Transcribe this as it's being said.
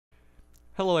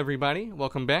Hello everybody,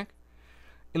 welcome back.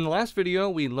 In the last video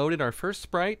we loaded our first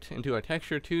sprite into a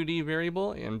texture 2D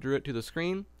variable and drew it to the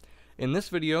screen. In this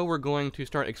video we're going to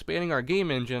start expanding our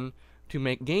game engine to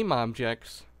make game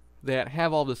objects that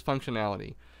have all this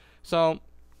functionality. So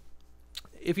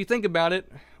if you think about it,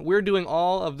 we're doing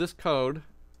all of this code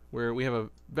where we have a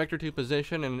vector2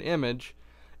 position and an image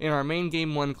in our main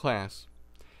game1 class.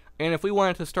 And if we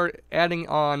wanted to start adding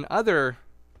on other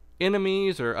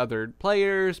enemies or other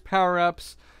players,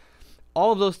 power-ups,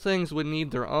 all of those things would need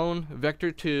their own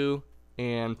vector2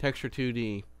 and texture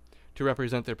 2D to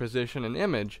represent their position and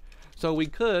image. So we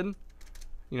could,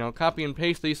 copy and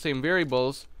paste these same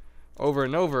variables over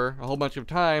and over a whole bunch of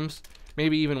times,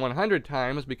 maybe even 100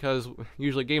 times, because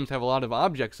usually games have a lot of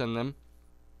objects in them.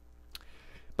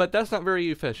 But that's not very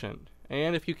efficient.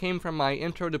 And if you came from my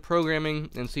Intro to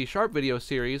Programming in C# video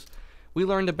series, we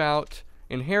learned about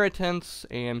inheritance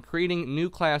and creating new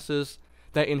classes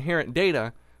that inherit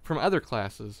data from other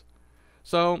classes.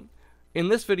 So in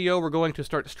this video we're going to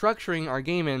start structuring our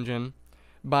game engine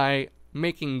by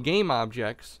making game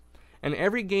objects, and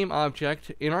every game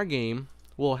object in our game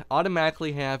will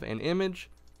automatically have an image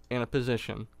and a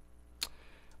position.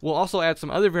 We'll also add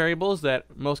some other variables that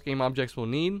most game objects will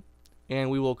need, and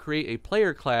we will create a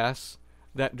player class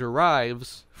that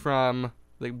derives from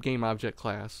the game object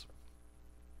class.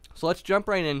 So let's jump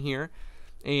right in here,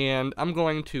 and I'm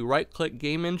going to right click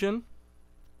Game Engine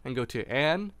and go to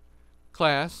Add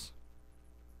Class,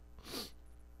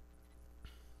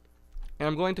 and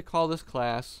I'm going to call this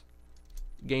class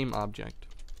Game Object.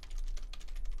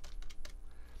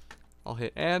 I'll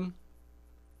hit Add.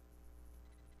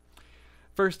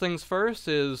 First things first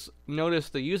is notice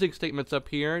the using statements up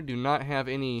here do not have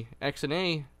any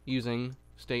FNA using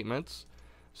statements,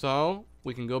 so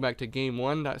we can go back to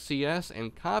game1.cs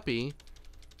and copy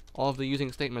all of the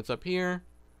using statements up here,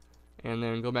 and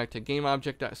then go back to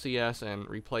gameobject.cs and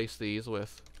replace these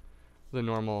with the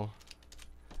normal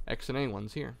FNA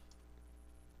ones here.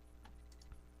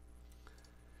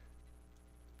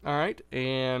 Alright,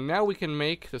 and now we can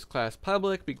make this class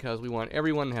public because we want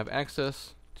everyone to have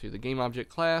access to the GameObject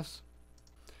class.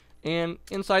 And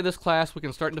inside this class we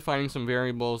can start defining some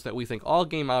variables that we think all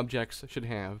game objects should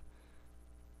have.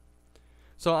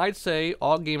 So I'd say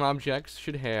all game objects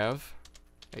should have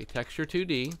a texture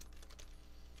 2D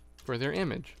for their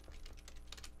image.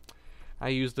 I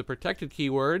use the protected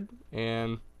keyword,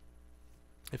 and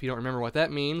if you don't remember what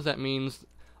that means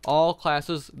all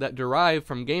classes that derive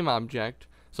from game object,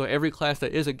 so every class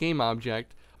that is a game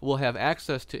object will have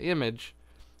access to image,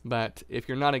 but if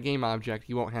you're not a game object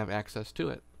you won't have access to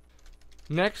it.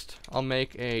 Next I'll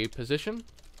make a position,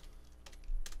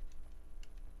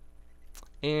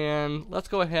 and let's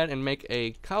go ahead and make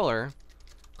a color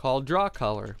called draw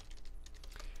color.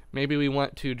 Maybe we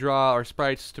want to draw our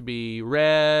sprites to be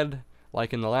red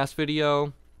like in the last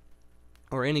video,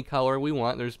 or any color we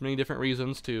want. There's many different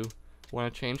reasons to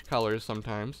want to change colors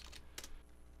sometimes.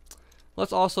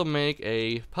 Let's also make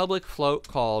a public float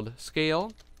called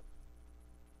scale.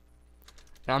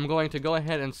 Now I'm going to go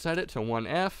ahead and set it to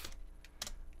 1F,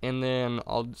 and then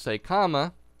I'll say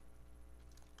comma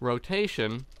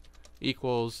rotation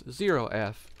equals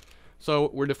 0F.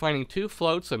 So we're defining two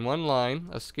floats in one line,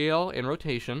 a scale and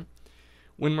rotation.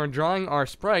 When we're drawing our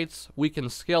sprites, we can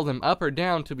scale them up or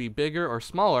down to be bigger or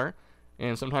smaller,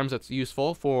 and sometimes that's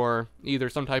useful for either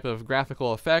some type of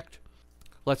graphical effect.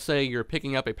 Let's say you're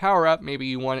picking up a power-up, maybe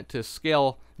you want it to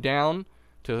scale down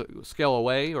to scale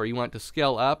away, or you want it to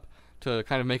scale up to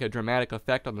kind of make a dramatic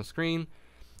effect on the screen.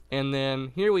 And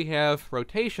then here we have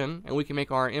rotation, and we can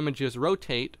make our images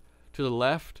rotate to the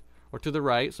left or to the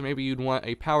right. So maybe you'd want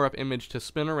a power-up image to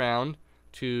spin around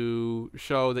to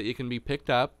show that it can be picked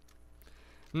up.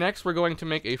 Next we're going to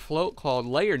make a float called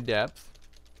layer depth,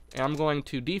 and I'm going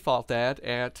to default that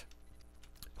at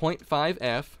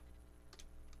 0.5F.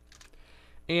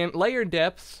 And layer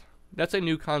depths, that's a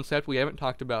new concept we haven't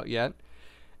talked about yet.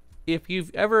 If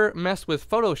you've ever messed with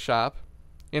Photoshop,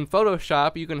 in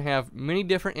Photoshop you can have many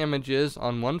different images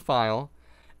on one file,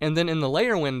 and then in the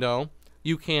layer window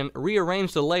you can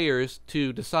rearrange the layers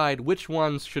to decide which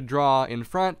ones should draw in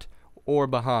front or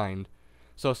behind.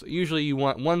 So usually you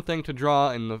want one thing to draw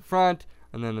in the front,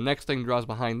 and then the next thing draws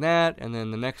behind that, and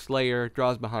then the next layer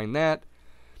draws behind that.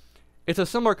 It's a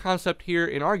similar concept here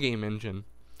in our game engine.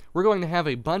 We're going to have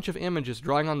a bunch of images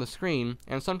drawing on the screen,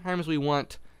 and sometimes we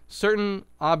want certain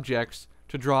objects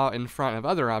to draw in front of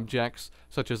other objects,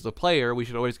 such as the player. We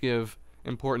should always give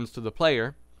importance to the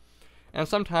player. And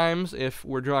sometimes if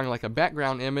we're drawing like a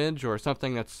background image or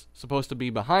something that's supposed to be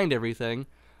behind everything,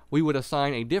 we would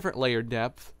assign a different layer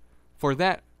depth for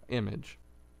that image.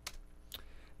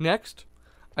 Next,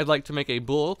 I'd like to make a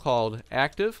bool called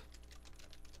active.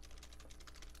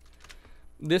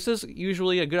 This is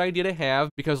usually a good idea to have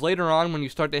because later on when you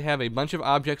start to have a bunch of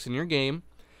objects in your game,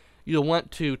 you'll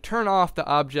want to turn off the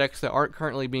objects that aren't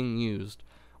currently being used.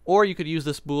 Or you could use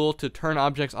this bool to turn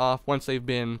objects off once they've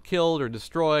been killed or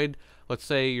destroyed. Let's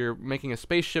say you're making a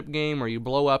spaceship game where you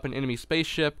blow up an enemy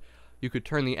spaceship. You could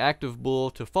turn the active bool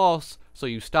to false so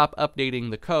you stop updating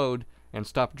the code and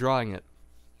stop drawing it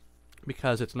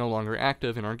because it's no longer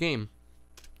active in our game.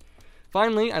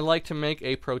 Finally, I like to make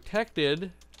a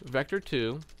protected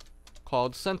vector2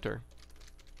 called center.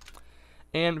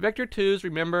 And vector2s,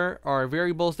 remember, are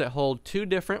variables that hold two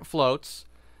different floats.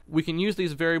 We can use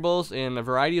these variables in a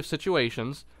variety of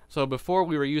situations. So before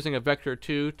we were using a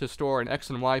vector2 to store an x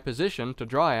and y position to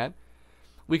draw at.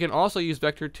 We can also use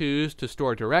vector2s to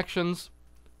store directions,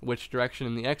 which direction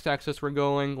in the x-axis we're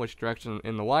going, which direction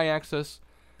in the y-axis.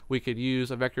 We could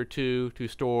use a vector2 to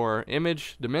store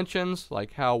image dimensions,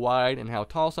 like how wide and how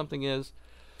tall something is.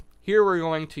 Here we're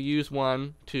going to use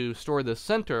one to store the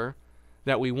center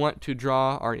that we want to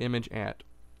draw our image at.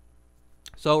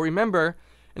 So remember,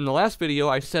 in the last video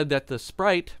I said that the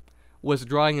sprite was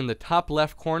drawing in the top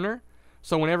left corner.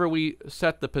 So whenever we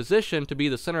set the position to be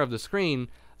the center of the screen,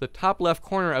 the top left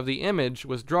corner of the image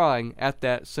was drawing at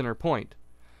that center point.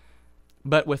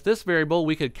 But with this variable,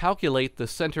 we could calculate the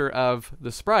center of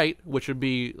the sprite, which would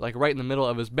be like right in the middle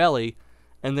of his belly,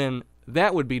 and then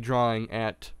that would be drawing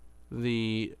at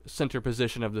the center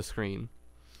position of the screen.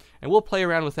 And we'll play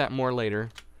around with that more later,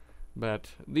 but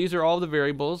these are all the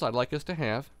variables I'd like us to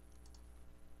have.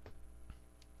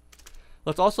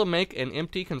 Let's also make an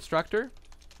empty constructor.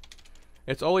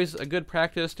 It's always a good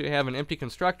practice to have an empty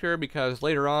constructor because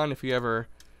later on, if you ever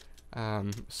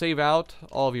save out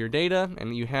all of your data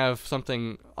and you have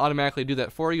something automatically do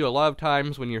that for you, a lot of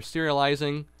times when you're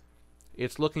serializing,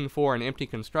 it's looking for an empty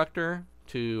constructor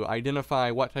to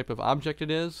identify what type of object it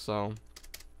is, so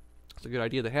it's a good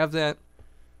idea to have that.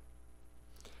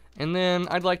 And then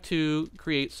I'd like to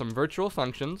create some virtual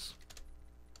functions.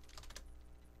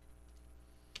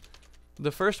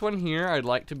 The first one here I'd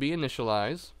like to be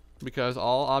initialize, because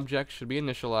all objects should be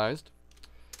initialized.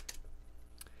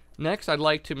 Next, I'd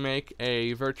like to make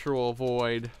a virtual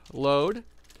void load,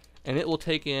 and it will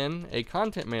take in a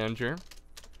content manager.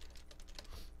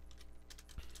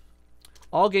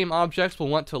 All game objects will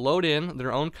want to load in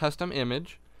their own custom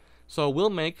image, so we'll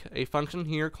make a function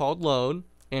here called load,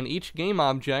 and each game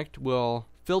object will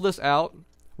fill this out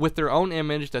with their own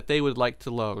image that they would like to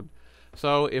load.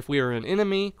 So if we are an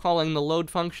enemy calling the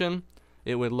load function,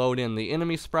 it would load in the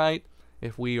enemy sprite.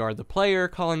 If we are the player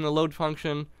calling the load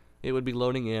function, it would be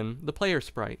loading in the player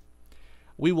sprite.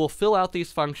 We will fill out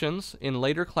these functions in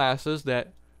later classes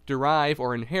that derive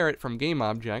or inherit from game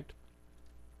object.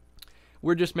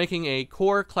 We're just making a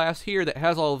core class here that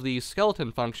has all of these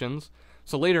skeleton functions,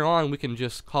 so later on we can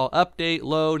just call update,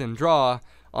 load, and draw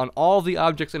on all the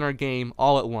objects in our game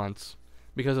all at once.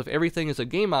 Because if everything is a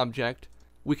game object,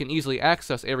 we can easily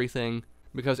access everything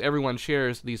because everyone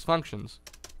shares these functions.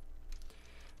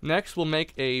 Next, we'll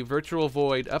make a virtual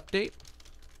void update.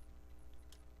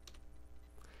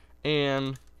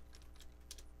 And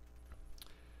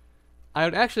I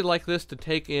would actually like this to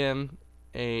take in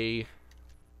a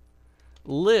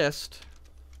list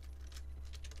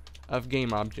of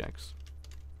game objects.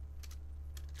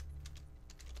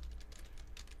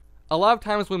 A lot of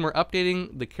times when we're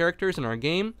updating the characters in our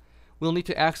game, we'll need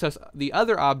to access the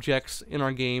other objects in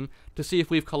our game to see if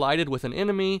we've collided with an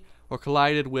enemy or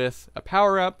collided with a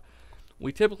power-up.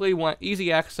 We typically want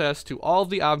easy access to all of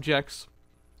the objects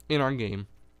in our game.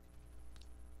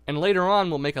 And later on,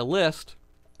 we'll make a list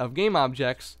of game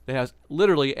objects that has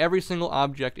literally every single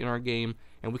object in our game,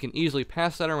 and we can easily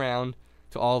pass that around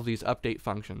to all of these update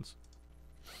functions.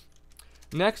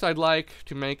 Next, I'd like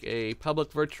to make a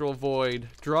public virtual void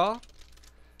draw,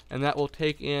 and that will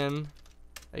take in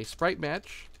a sprite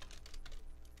batch.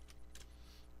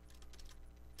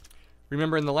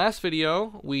 Remember in the last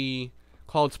video, we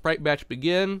called sprite batch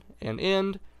begin and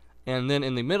end, and then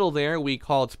in the middle there, we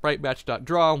called sprite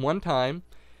batch.draw one time.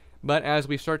 But as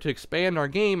we start to expand our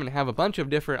game and have a bunch of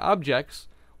different objects,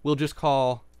 we'll just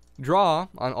call draw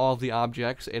on all of the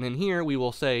objects, and in here we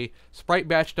will say sprite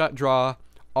batch.draw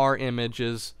our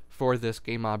images for this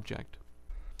game object.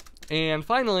 And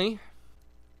finally,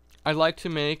 I'd like to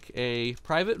make a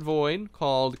private void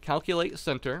called calculate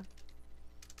center.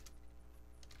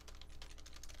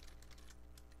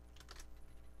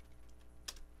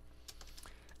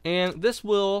 And this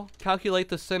will calculate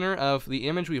the center of the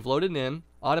image we've loaded in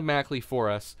automatically for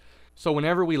us. So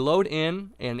whenever we load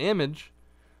in an image,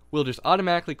 we'll just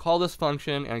automatically call this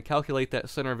function and calculate that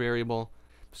center variable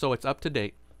so it's up to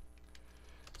date.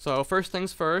 So first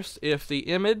things first, if the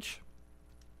image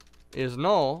is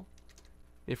null,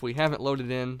 if we haven't loaded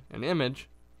in an image,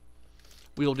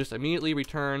 we will just immediately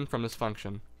return from this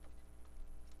function.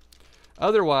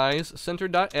 Otherwise,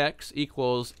 center.x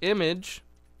equals image.width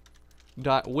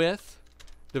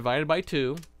divided by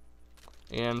 2,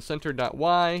 and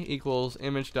center.y equals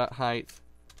image.height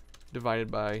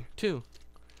divided by 2.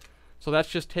 So that's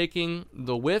just taking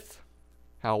the width,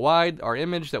 how wide our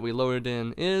image that we loaded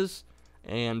in is,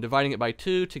 and dividing it by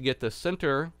 2 to get the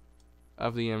center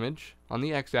of the image on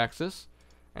the x-axis,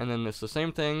 and then it's the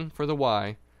same thing for the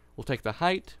y. We'll take the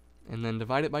height and then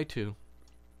divide it by 2.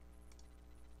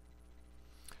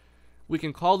 We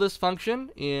can call this function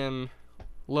in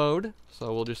load,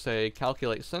 so we'll just say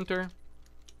calculate center,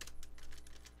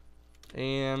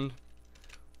 and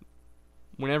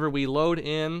whenever we load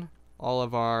in all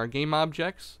of our game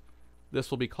objects, this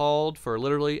will be called for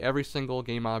literally every single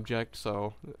game object,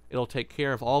 so it'll take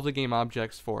care of all the game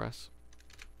objects for us.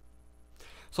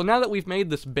 So now that we've made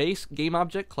this base game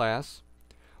object class,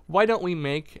 why don't we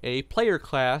make a player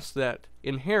class that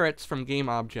inherits from game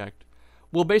object?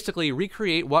 We'll basically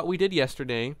recreate what we did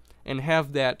yesterday and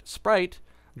have that sprite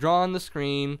draw on the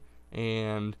screen,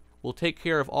 and we'll take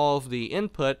care of all of the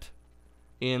input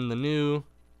in the new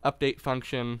update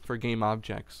function for game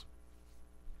objects.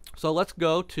 So let's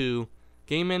go to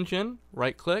Game Engine,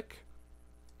 right click,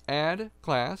 add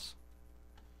class,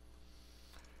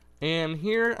 and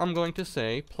here I'm going to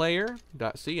say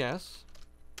player.cs.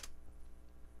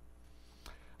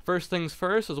 First things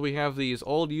first is we have these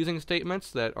old using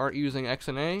statements that aren't using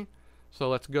FNA, so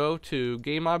let's go to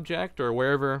game object or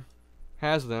wherever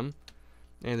has them,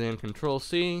 and then Control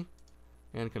C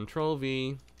and Control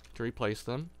V to replace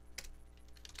them.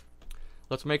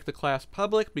 Let's make the class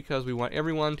public because we want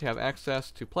everyone to have access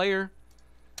to player,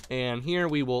 and here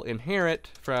we will inherit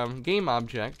from game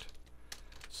object,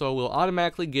 so we'll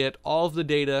automatically get all of the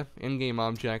data in game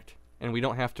object and we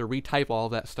don't have to retype all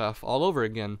that stuff all over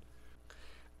again.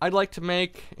 I'd like to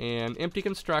make an empty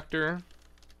constructor,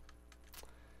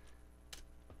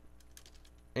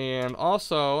 and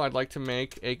also I'd like to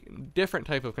make a different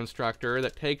type of constructor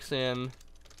that takes in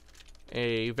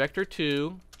a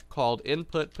vector2 called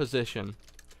input position.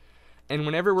 And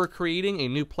whenever we're creating a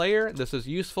new player, this is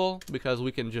useful because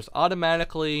we can just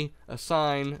automatically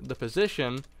assign the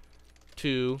position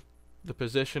to the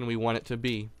position we want it to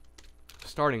be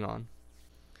starting on.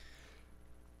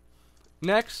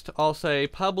 Next, I'll say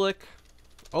public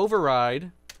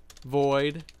override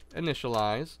void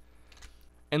initialize,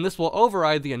 and this will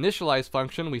override the initialize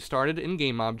function we started in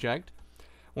game object.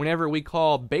 Whenever we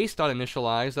call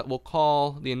base.initialize, that will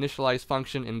call the initialize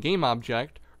function in game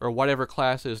object or whatever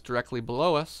class is directly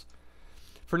below us.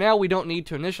 For now, we don't need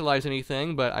to initialize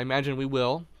anything, but I imagine we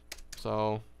will,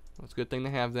 so that's a good thing to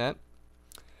have that.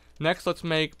 Next, let's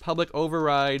make public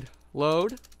override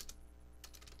load.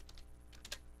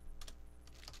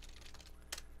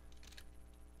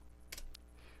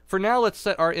 For now, let's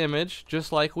set our image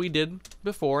just like we did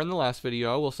before in the last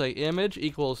video. We'll say image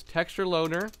equals texture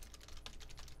loader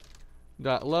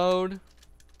dot load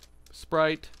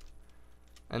sprite,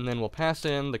 and then we'll pass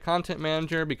in the content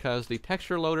manager because the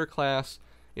texture loader class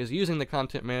is using the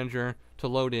content manager to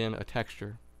load in a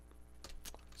texture.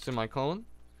 Semicolon.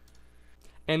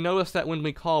 And notice that when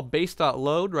we call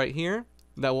base.load right here,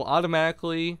 that will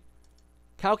automatically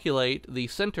calculate the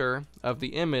center of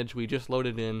the image we just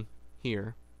loaded in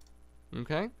here.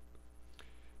 Okay?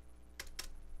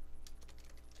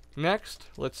 Next,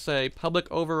 let's say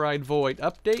public override void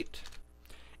update.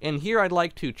 And here I'd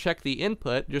like to check the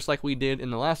input just like we did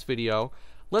in the last video.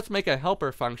 Let's make a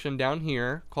helper function down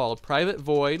here called private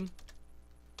void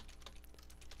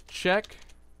check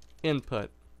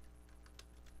input.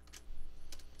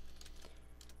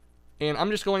 And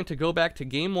I'm just going to go back to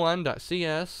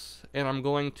game1.cs, and I'm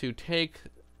going to take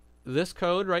this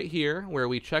code right here where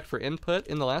we checked for input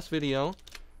in the last video.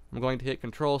 I'm going to hit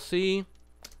Control C,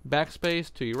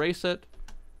 backspace to erase it,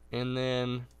 and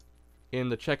then in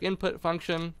the check input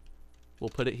function, we'll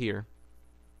put it here.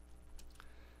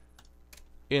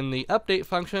 In the update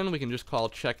function, we can just call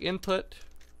check input,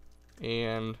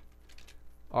 and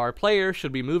our player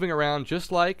should be moving around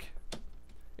just like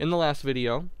in the last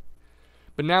video.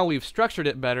 But now we've structured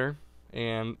it better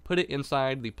and put it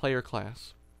inside the player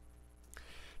class.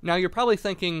 Now you're probably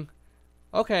thinking,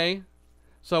 okay,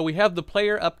 so we have the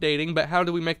player updating, but how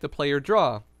do we make the player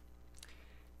draw?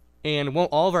 And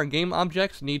won't all of our game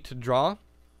objects need to draw?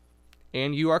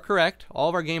 And you are correct, all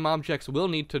of our game objects will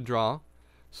need to draw.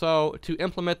 So to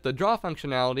implement the draw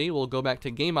functionality, we'll go back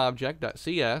to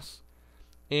gameObject.cs,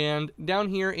 and down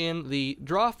here in the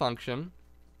draw function,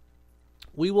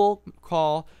 we will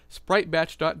call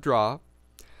spriteBatch.draw.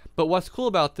 But what's cool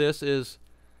about this is,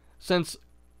 since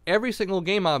every single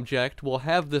game object will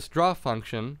have this draw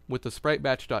function with the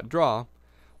spriteBatch.draw,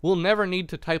 we'll never need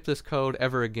to type this code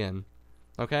ever again.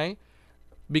 Okay?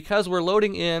 Because we're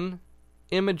loading in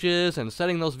images and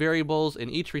setting those variables in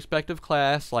each respective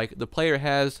class, like the player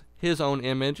has his own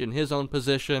image and his own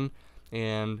position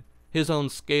and his own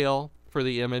scale for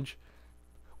the image,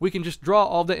 we can just draw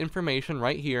all that information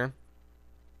right here,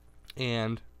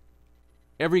 and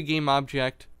every game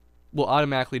object will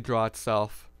automatically draw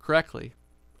itself correctly.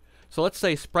 So let's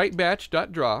say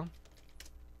spriteBatch.draw.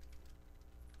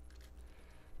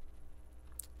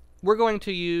 We're going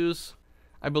to use,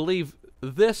 I believe,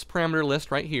 this parameter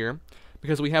list right here,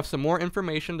 because we have some more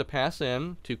information to pass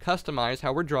in to customize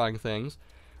how we're drawing things.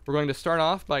 We're going to start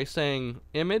off by saying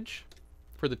image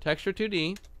for the texture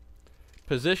 2D,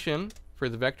 position for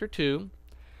the vector 2.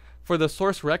 For the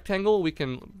source rectangle, we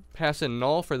can pass in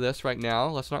null for this right now.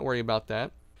 Let's not worry about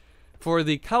that. For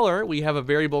the color, we have a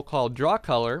variable called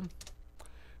drawColor.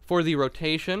 For the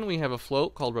rotation, we have a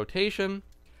float called rotation.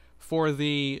 For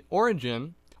the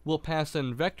origin, we'll pass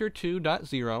in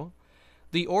vector2.0.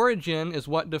 The origin is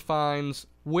what defines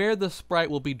where the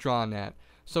sprite will be drawn at.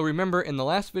 So remember, in the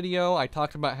last video, I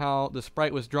talked about how the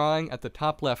sprite was drawing at the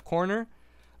top left corner.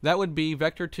 That would be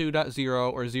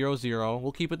vector2.0 or 0, 0.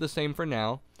 We'll keep it the same for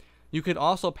now. You could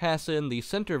also pass in the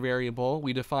center variable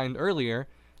we defined earlier,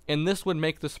 and this would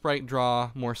make the sprite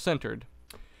draw more centered.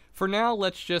 For now,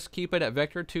 let's just keep it at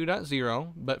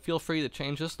vector2.0, but feel free to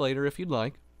change this later if you'd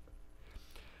like.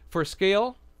 For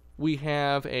scale, we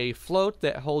have a float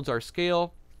that holds our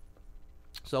scale,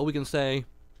 so we can say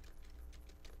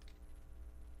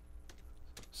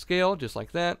scale just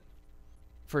like that.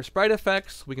 For sprite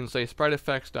effects, we can say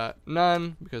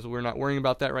spriteEffects.none because we're not worrying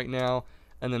about that right now.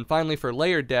 And then finally, for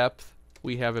layer depth,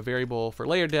 we have a variable for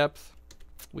layer depth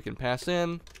we can pass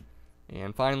in,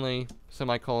 and finally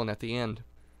semicolon at the end.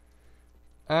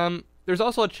 There's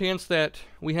also a chance that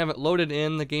we haven't loaded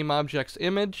in the game object's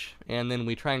image, and then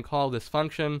we try and call this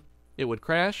function, it would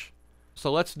crash.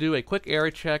 So let's do a quick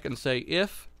error check and say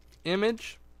if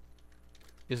image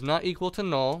is not equal to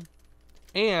null,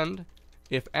 and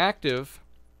if active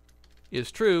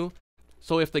is true.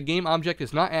 So if the game object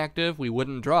is not active, we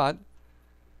wouldn't draw it.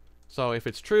 So if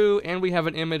it's true and we have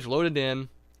an image loaded in,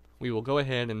 we will go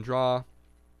ahead and draw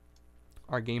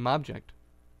our game object.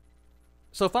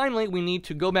 So finally, we need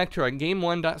to go back to our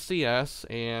game1.cs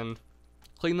and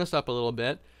clean this up a little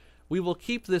bit. We will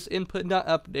keep this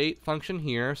input.update function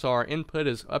here, so our input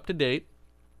is up to date.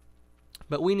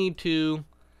 But we need to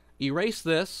erase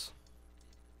this.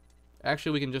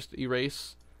 Actually, we can just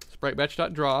erase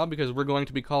spriteBatch.draw because we're going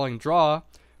to be calling draw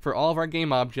for all of our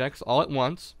game objects all at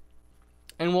once.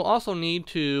 And we'll also need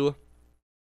to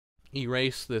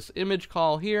erase this image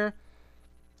call here.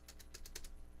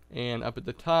 And up at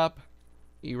the top,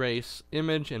 erase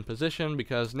image and position,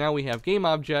 because now we have game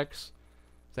objects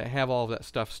that have all of that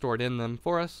stuff stored in them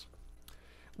for us.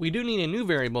 We do need a new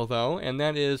variable though, and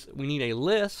that is we need a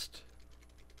list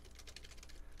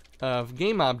of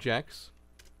game objects.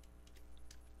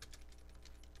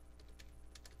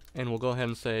 And we'll go ahead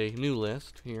and say new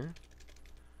list here.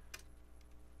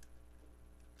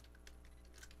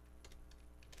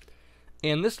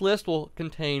 And this list will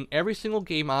contain every single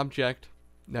game object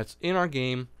that's in our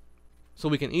game, so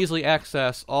we can easily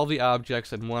access all the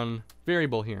objects in one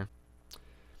variable here.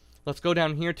 Let's go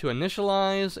down here to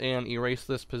initialize and erase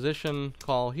this position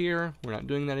call here. We're not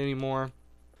doing that anymore.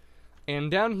 And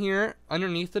down here,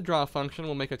 underneath the draw function,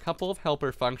 we'll make a couple of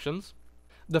helper functions.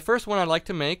 The first one I'd like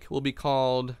to make will be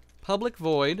called public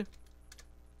void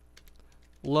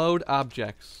load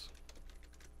objects.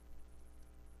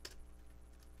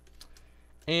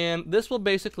 And this will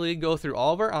basically go through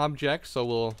all of our objects, so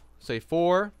we'll say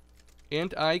for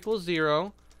int I equals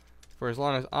 0 for as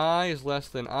long as I is less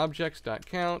than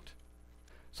objects.count.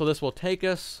 So this will take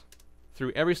us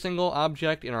through every single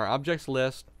object in our objects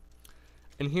list.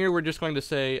 And here we're just going to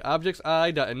say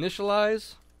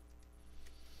objects_i.initialize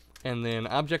and then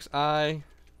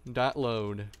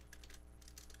objects_i.load,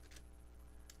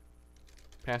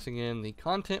 passing in the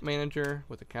content manager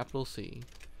with a capital C.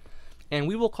 And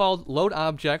we will call load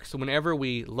objects whenever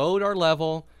we load our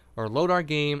level or load our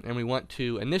game and we want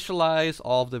to initialize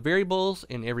all of the variables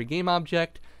in every game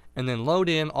object and then load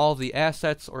in all of the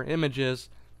assets or images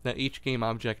that each game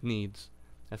object needs.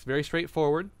 That's very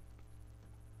straightforward.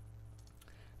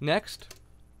 Next,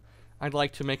 I'd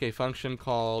like to make a function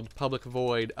called public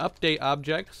void update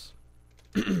objects.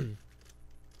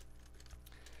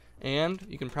 And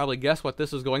you can probably guess what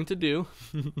this is going to do.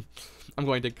 I'm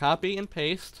going to copy and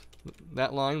paste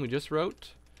that line we just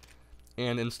wrote.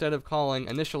 And instead of calling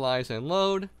initialize and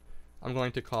load, I'm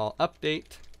going to call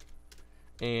update,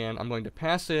 and I'm going to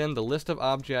pass in the list of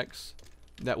objects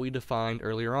that we defined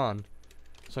earlier on.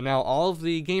 So now all of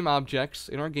the game objects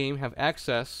in our game have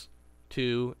access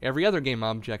to every other game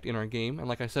object in our game, and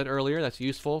like I said earlier, that's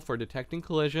useful for detecting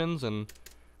collisions and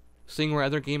seeing where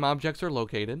other game objects are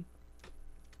located.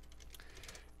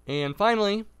 And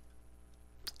finally,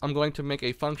 I'm going to make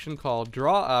a function called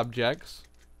draw objects.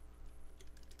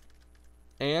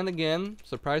 And again,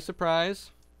 surprise,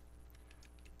 surprise,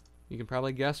 you can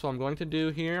probably guess what I'm going to do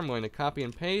here. I'm going to copy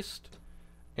and paste,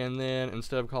 and then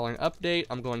instead of calling update,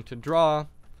 I'm going to draw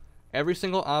every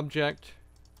single object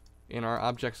in our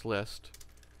objects list.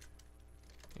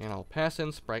 And I'll pass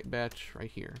in sprite batch right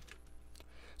here.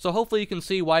 So hopefully you can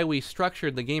see why we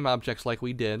structured the game objects like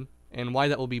we did, and why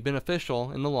that will be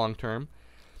beneficial in the long term.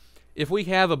 If we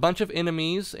have a bunch of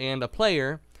enemies and a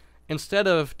player, instead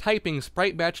of typing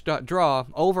spritebatch.draw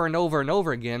over and over and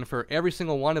over again for every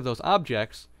single one of those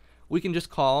objects, we can just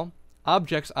call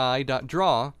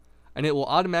objects_i.draw, and it will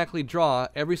automatically draw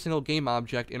every single game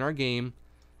object in our game,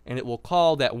 and it will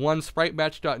call that one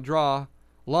spritebatch.draw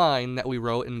line that we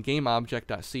wrote in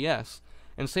gameObject.cs.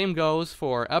 And same goes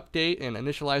for update and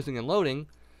initializing and loading.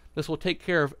 This will take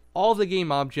care of all the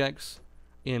game objects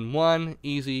in one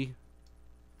easy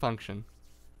function.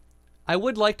 I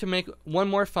would like to make one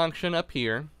more function up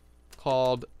here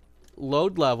called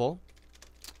load level,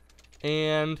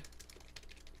 and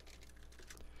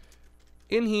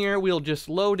in here we'll just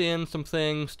load in some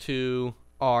things to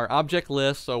our object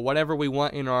list. So whatever we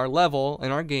want in our level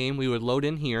in our game, we would load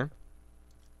in here.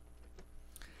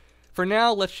 For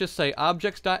now, let's just say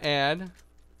objects.add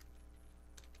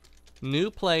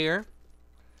new player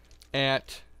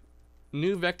at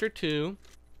new vector2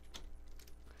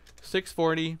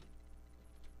 640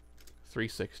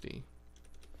 360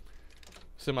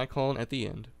 semicolon at the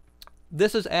end.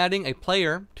 This is adding a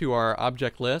player to our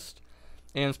object list,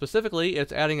 and specifically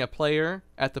it's adding a player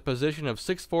at the position of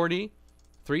 640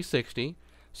 360.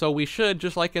 So we should,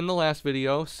 just like in the last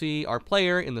video, see our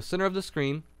player in the center of the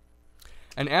screen.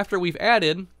 And after we've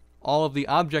added all of the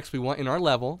objects we want in our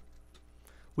level,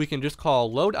 we can just call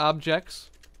load objects,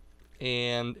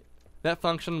 and that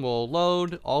function will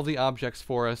load all the objects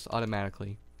for us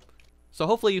automatically. So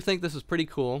hopefully you think this is pretty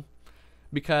cool,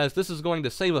 because this is going to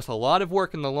save us a lot of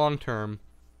work in the long term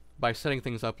by setting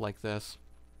things up like this.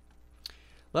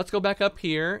 Let's go back up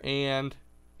here, and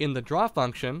in the draw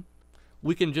function,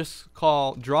 we can just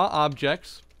call draw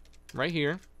objects right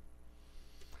here.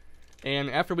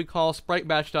 And after we call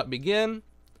spritebatch.begin,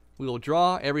 we will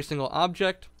draw every single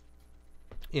object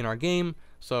in our game.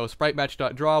 So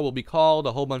spritebatch.draw will be called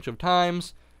a whole bunch of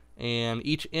times, and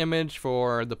each image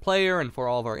for the player and for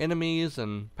all of our enemies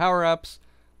and power-ups,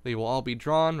 they will all be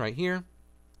drawn right here.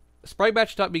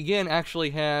 Spritebatch.begin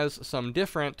actually has some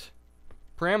different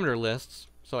parameter lists,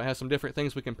 so it has some different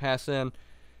things we can pass in.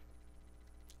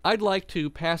 I'd like to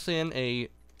pass in a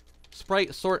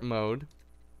sprite sort mode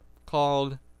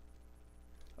called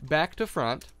back to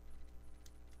front,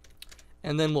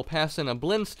 and then we'll pass in a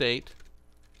blend state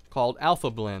called alpha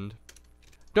blend.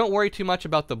 Don't worry too much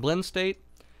about the blend state.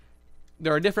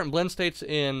 There are different blend states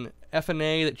in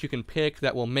FNA that you can pick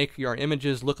that will make your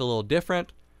images look a little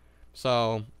different.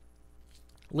 So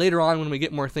later on, when we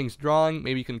get more things drawing,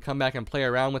 maybe you can come back and play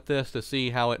around with this to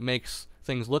see how it makes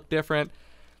things look different.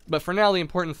 But for now, the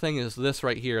important thing is this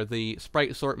right here, the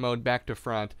sprite sort mode back to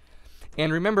front.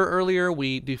 And remember earlier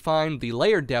we defined the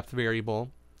layer depth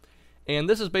variable, and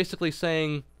this is basically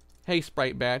saying, hey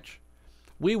sprite batch,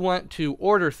 we want to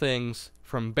order things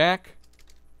from back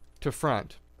to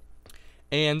front.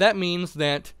 And that means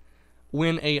that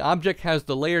when a object has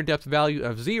the layer depth value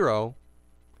of 0,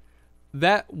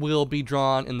 that will be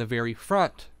drawn in the very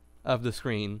front of the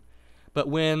screen. But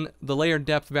when the layer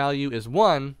depth value is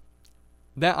 1,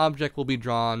 that object will be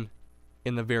drawn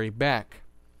in the very back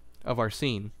of our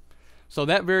scene. So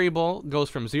that variable goes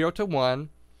from 0 to 1,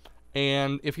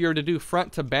 and if you were to do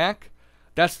front to back,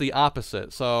 that's the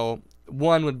opposite. So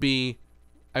 1 would be,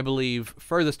 I believe,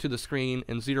 furthest to the screen,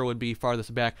 and 0 would be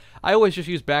farthest back. I always just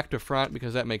use back to front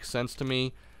because that makes sense to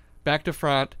me. Back to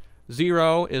front,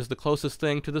 0 is the closest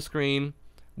thing to the screen,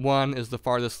 1 is the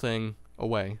farthest thing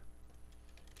away.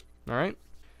 Alright?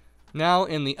 Now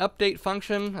in the update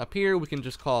function up here, we can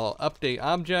just call update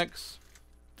objects,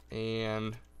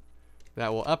 and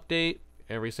that will update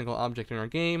every single object in our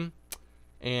game.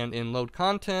 And in load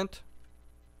content,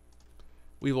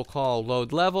 we will call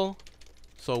load level,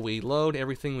 so we load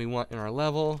everything we want in our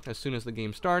level as soon as the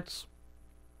game starts.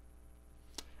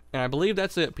 And I believe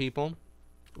that's it, people.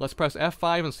 Let's press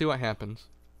F5 and see what happens.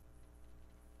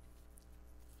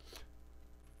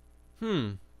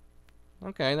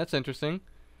 Okay, that's interesting.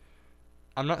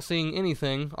 I'm not seeing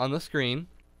anything on the screen.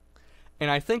 And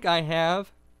I think I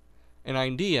have an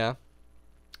idea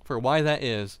for why that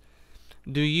is.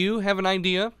 Do you have an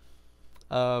idea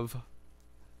of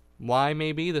why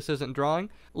maybe this isn't drawing?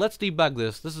 Let's debug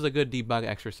this. This is a good debug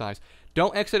exercise.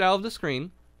 Don't exit out of the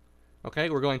screen. Okay,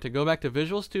 we're going to go back to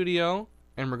Visual Studio,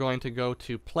 and we're going to go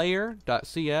to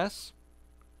player.cs.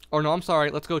 Or no, I'm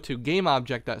sorry, let's go to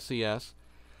gameObject.cs,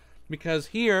 because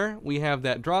here we have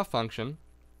that draw function.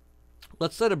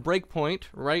 Let's set a breakpoint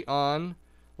right on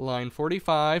line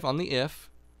 45 on the if.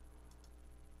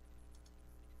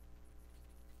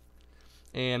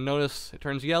 And notice it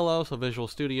turns yellow, so Visual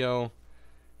Studio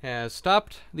has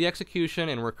stopped the execution,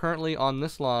 and we're currently on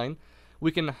this line.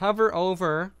 We can hover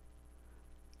over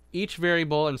each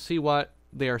variable and see what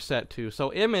they are set to.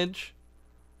 So image,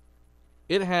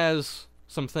 it has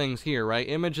some things here, right?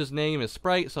 Image's name is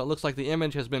sprite, so it looks like the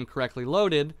image has been correctly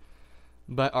loaded,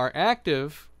 but our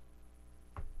active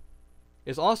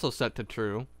is also set to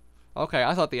true. Okay,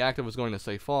 I thought the active was going to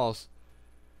say false.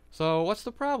 So what's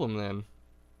the problem then?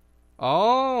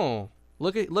 Oh,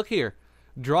 look here.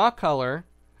 Draw color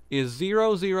is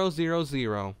 0, 0, 0,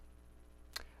 0.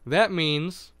 That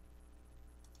means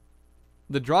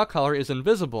the draw color is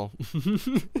invisible.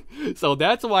 So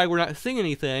that's why we're not seeing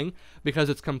anything, because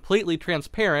it's completely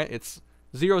transparent. It's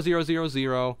 0, 0, 0,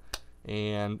 0,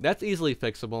 and that's easily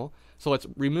fixable. So let's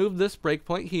remove this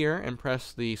breakpoint here and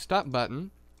press the stop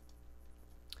button.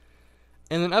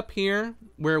 And then up here,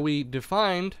 where we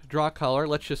defined draw color,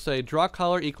 let's just say draw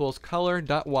color equals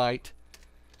color.white,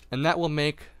 and that will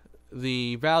make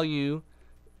the value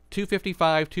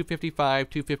 255, 255,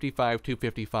 255,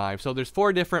 255. So there's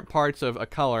 4 different parts of a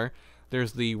color.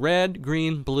 There's the red,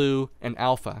 green, blue, and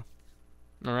alpha.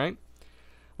 All right.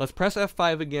 Let's press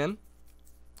F5 again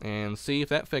and see if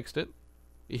that fixed it.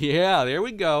 Yeah, there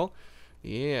we go.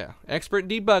 Yeah, expert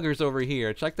debuggers over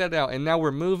here. Check that out. And now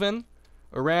we're moving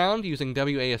around using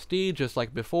WASD just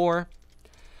like before.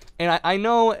 And I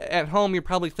know at home you're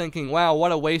probably thinking, wow,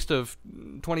 what a waste of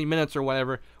 20 minutes or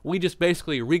whatever. We just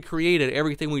basically recreated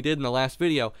everything we did in the last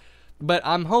video. But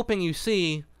I'm hoping you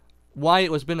see why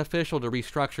it was beneficial to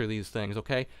restructure these things,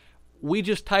 okay? We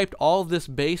just typed all of this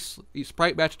base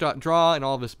spritebatch.draw and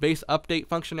all this base update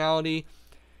functionality.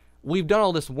 We've done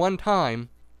all this one time,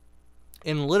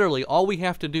 and literally all we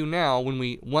have to do now when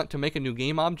we want to make a new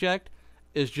game object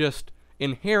is just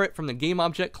inherit from the game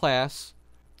object class,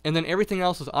 and then everything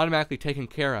else is automatically taken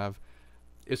care of.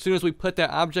 As soon as we put that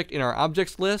object in our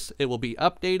objects list, it will be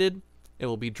updated, it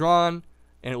will be drawn,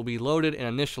 and it will be loaded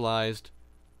and initialized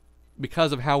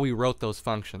because of how we wrote those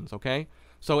functions, okay?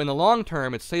 So in the long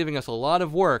term, it's saving us a lot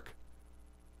of work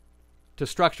to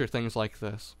structure things like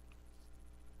this.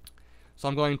 So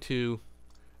I'm going to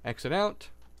exit out,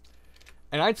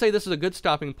 and I'd say this is a good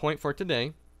stopping point for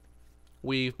today.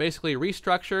 We've basically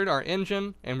restructured our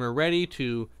engine, and we're ready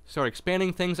to start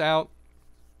expanding things out,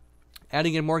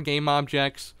 adding in more game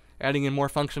objects, adding in more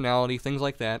functionality, things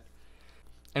like that.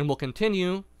 And we'll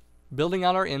continue building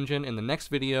out our engine in the next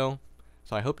video,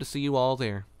 so I hope to see you all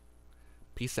there.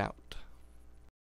 Peace out.